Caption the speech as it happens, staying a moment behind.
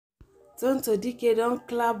Tonto Dikeh don't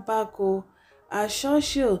clap back at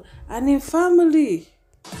Churchill and in family.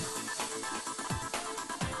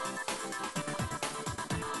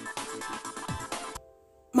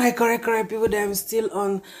 My correct people them still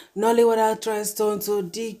on Nollywood actress Tonto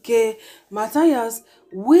Dikeh Matthias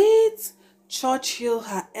with Churchill,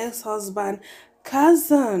 her ex-husband,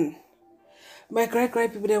 cousin. My correct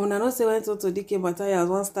people them when I know say when Tonto Dikeh Matthias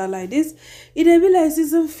one star like this, it dey be like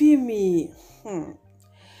season filmy.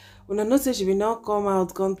 When I know say she be now come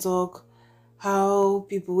out, come talk how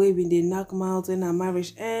people wey been dey knock mouth when her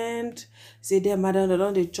marriage end, say their mother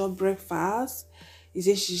don dey chop breakfast. He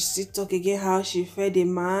say she still talk again how she fed a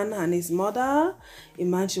man and his mother, a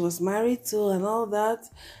man she was married to and all that.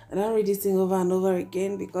 I don't read this thing over and over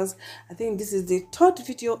again because I think this is the third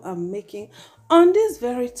video I'm making on this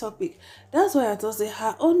very topic. That's why I thought say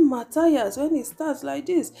her own Matthias, when it starts like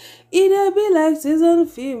this, it'll be like season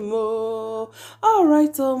film.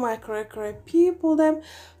 Alright, all my correct people them.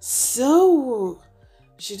 So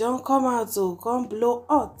she don't come out to come blow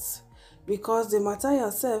out because the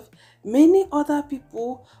Matthias self, many other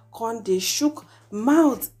people can't they shook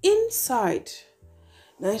mouth inside.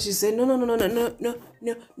 Now she said no.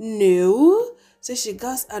 So she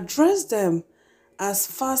got address them as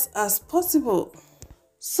fast as possible.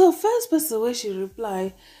 So first person where she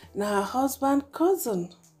reply, now her husband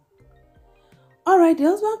cousin. Alright, the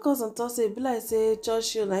husband cousin thought say be like say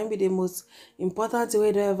Churchill na be the most important thing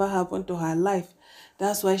that ever happened to her life.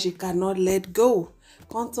 That's why she cannot let go.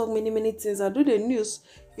 Can't talk many things. I do the news.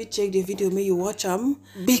 If you check the video, may you watch them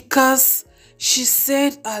because she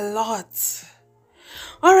said a lot.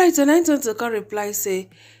 Alright, so 920 can reply say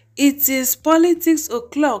it is politics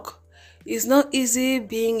o'clock. It's not easy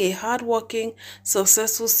being a hardworking,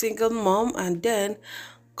 successful single mom and then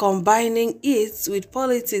combining it with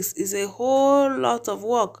politics is a whole lot of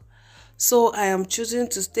work. So I am choosing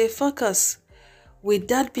to stay focused. With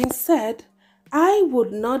that being said, I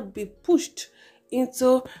would not be pushed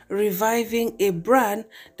into reviving a brand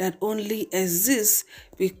that only exists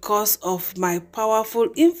because of my powerful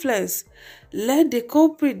influence. Let the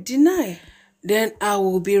culprit deny. Then I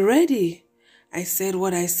will be ready. I said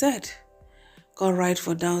what I said. Go right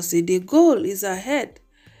for down. Say the goal is ahead,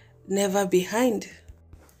 never behind.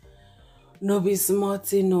 No be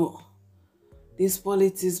smart, no. This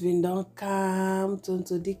politics been done calm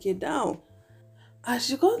Tonto Dikeh down. And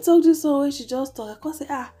she can't talk this one when she just talk. I can't say,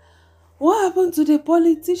 what happened to the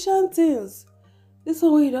politician things? This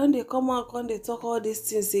one when you don't they come out and they talk all these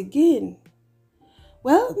things again.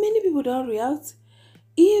 Well, many people don't react.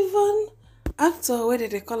 Even actor where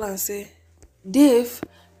they call and say, Dave,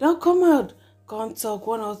 don't come out, can't talk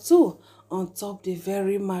one or two on top the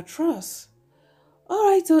very mattress.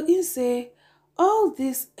 Alright, so he say all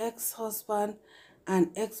this ex-husband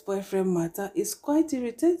and ex-boyfriend matter is quite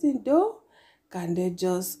irritating though. Can they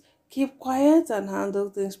just keep quiet and handle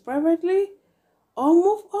things privately or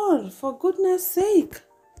move on for goodness sake?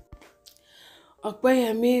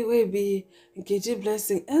 Okpeyemi will be Nkechi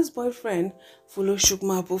Blessing ex-boyfriend follow shook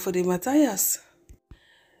mapo for the Matthias.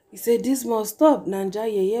 He said this must stop. Naija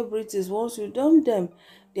yeye British once you dump them.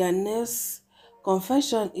 Their next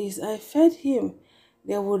confession is I fed him.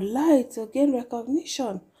 They would lie to gain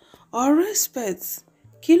recognition or respect.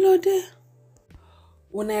 Kilode.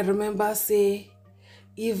 When I remember say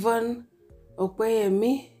even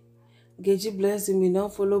Okpeyemi Nkechi Blessing me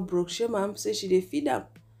don't follow broke shame say she dey feed am.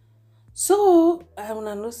 So I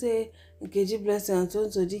wanna know say Nkechi Blessing and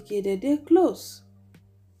Tonto Dikeh they close.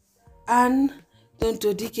 And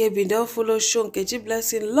Tonto Dikeh bin don follow show Nkechi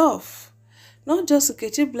Blessing love. Not just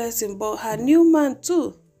Nkechi Blessing, but her new man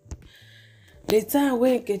too. The time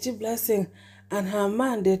when Nkechi Blessing and her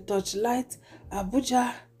man they touch light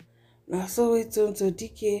Abuja. Now so we Tonto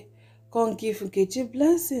Dikeh come give Nkechi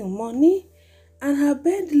Blessing money and her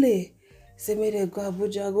Bentley. Say make they go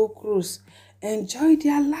Abuja go cruise, enjoy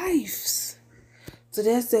their lives. So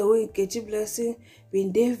that's the way Nkechi Blessing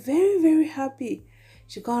been there very happy.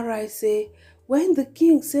 She can't write say, when the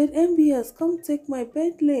king said, MBS, come take my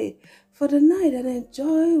Bentley for the night and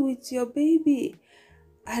enjoy with your baby.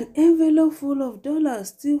 An envelope full of dollars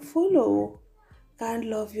still follow. Can't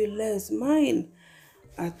love you less, mine.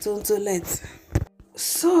 At Tonto let.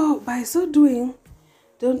 So, by so doing,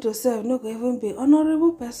 Tonto self no go even be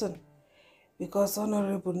honorable person. Because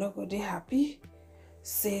honorable no go dey happy.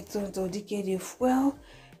 Say Tonto Dikeh dey fuel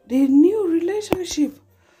the new relationship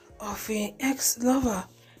of an ex-lover.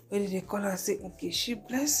 When they call her say Nkechi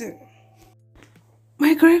Blessing.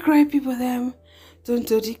 My great people them,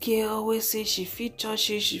 Tonto Dikeh always say she feed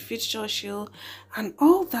Churchill, and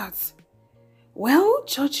all that. Well,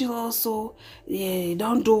 Churchill also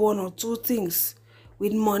don't do one or two things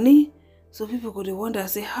with money So people go dey wonder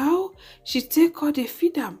say how she take all dey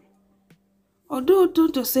feed am. Although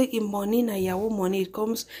Tonto say im money na yahoo money, it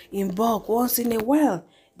comes in bulk once in a while.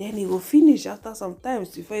 Then e go finish after some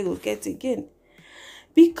times before e go get again.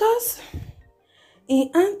 Because im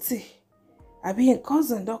auntie, abi im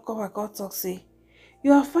cousin don come back and talk say,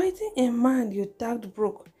 you are fighting a man you tagged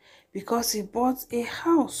broke because he bought a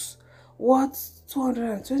house worth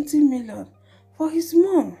 220 million for his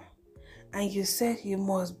mom. And you said he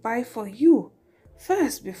must buy for you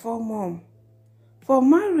first before mom. For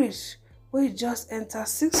marriage, we just enter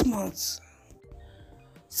 6 months.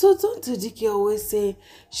 So Tonto Dikeh always say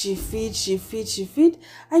she feed.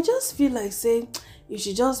 I just feel like saying if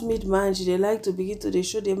she just meet man, she dey like to begin to dey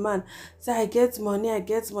show the man, say I get money.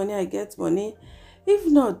 If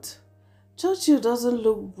not, Churchill doesn't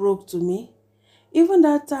look broke to me. Even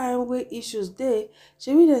that time where issues dey,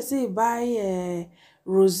 shebi dey say buy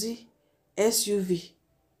Rosie SUV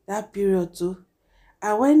that period too.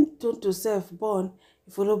 And when Tonto self born,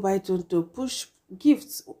 he follow buy Tonto push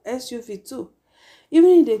gifts SUV too.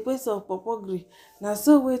 Even in the place of popogri, na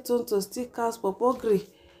so wey Tonto still cast popogri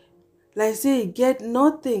like say he get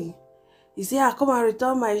nothing. He say, come and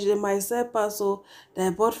return my pass so that I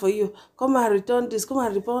bought for you. Come and return this, come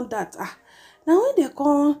and return that. Now when they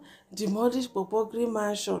come demolish popogri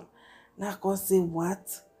mansion, now come say what?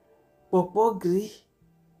 Popogri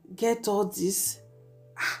get all this?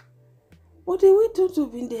 But the way Tonto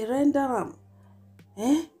been dey render am,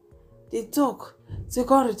 they talk, say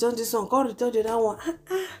come return this one, come return the other one.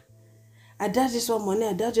 I dash this one money,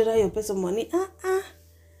 I dash the other your person money.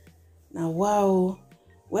 Now wow.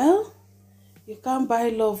 Well, you can't buy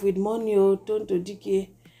love with money, Tonto Dikeh.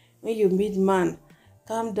 When you meet man,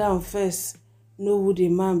 calm down first. Know who the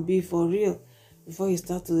man be for real before you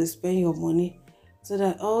start to spend your money. So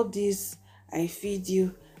that all this, I feed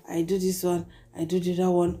you, I do this one, I do the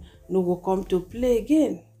other one, no go come to play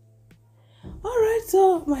again. Alright,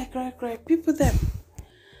 so my cry people them.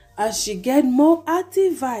 As she get more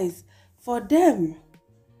advice for them,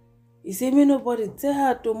 he say may nobody tell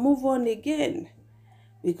her to move on again.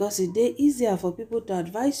 Because it dey easier for people to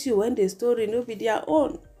advise you when the story no be their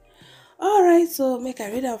own. Alright, so make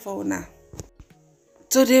I read am for una.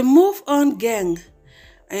 To the move on gang,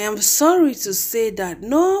 I am sorry to say that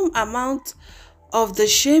no amount of the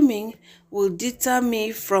shaming will deter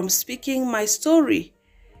me from speaking my story.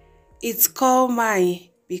 It's called mine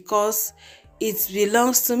because it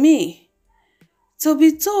belongs to me. To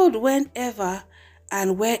be told whenever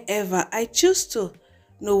and wherever I choose to.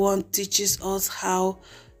 No one teaches us how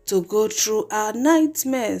to go through our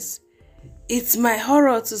nightmares. It's my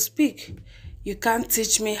horror to speak. You can't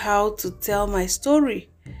teach me how to tell my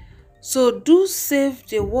story. So do save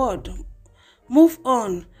the word. Move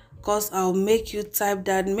on, cause I'll make you type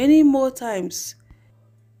that many more times.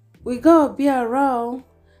 We gotta be around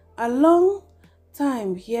a long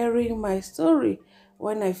time hearing my story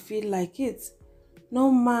when I feel like it.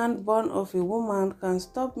 No man born of a woman can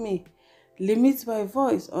stop me, limit my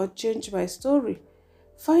voice, or change my story.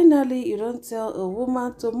 Finally, you don't tell a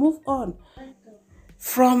woman to move on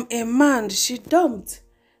from a man she dumped.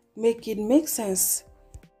 Make it make sense.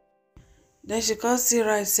 Then she can see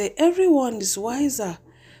right say everyone is wiser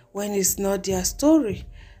when it's not their story.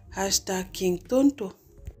 Hashtag King Tonto.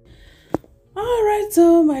 Alright,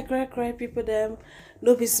 so my cry people them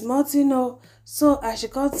no be smart, So as she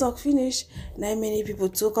can't talk finish, now many people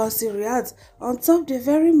too can see react on top the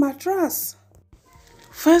very mattress.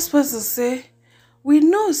 First person say, we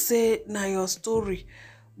know say na your story,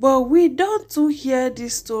 but we don't to hear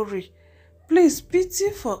this story. Please pity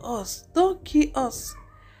for us, don't kill us.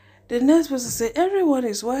 The next person say, everyone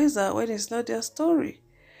is wiser when it's not their story.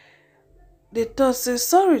 The third say,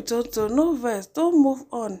 sorry Tonto, no verse, don't move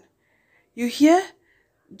on. You hear?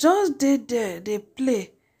 Just dey there, they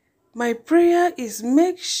play. My prayer is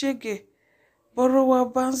make Shege Borowa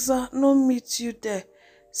Banza no meet you there,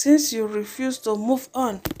 since you refuse to move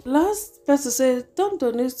on. Last person say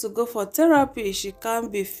Tonto needs to go for therapy. She can't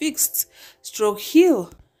be fixed, stroke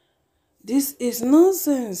heal. This is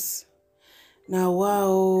nonsense. Now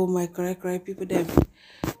wow, my cry people them.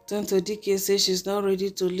 Tonto Dikeh says she's not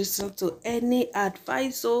ready to listen to any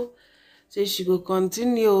advice, so say she go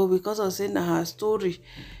continue because of saying her story.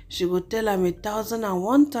 She go tell him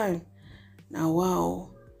 1,001 times. Now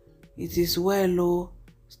wow, it is well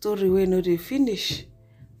story wey no dey finish.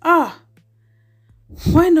 Why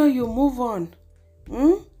not you move on?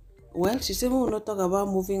 Well, she said we will not talk about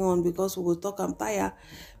moving on because we will talk am tire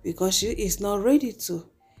because she is not ready to.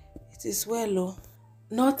 It is well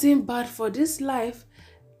nothing bad for this life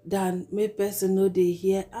than make person no dey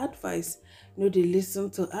hear advice, no dey listen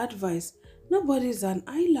to advice. Nobody is an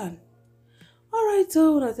island. Alright,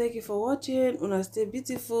 so una thank you for watching. Una stay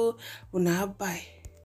beautiful. Una bye.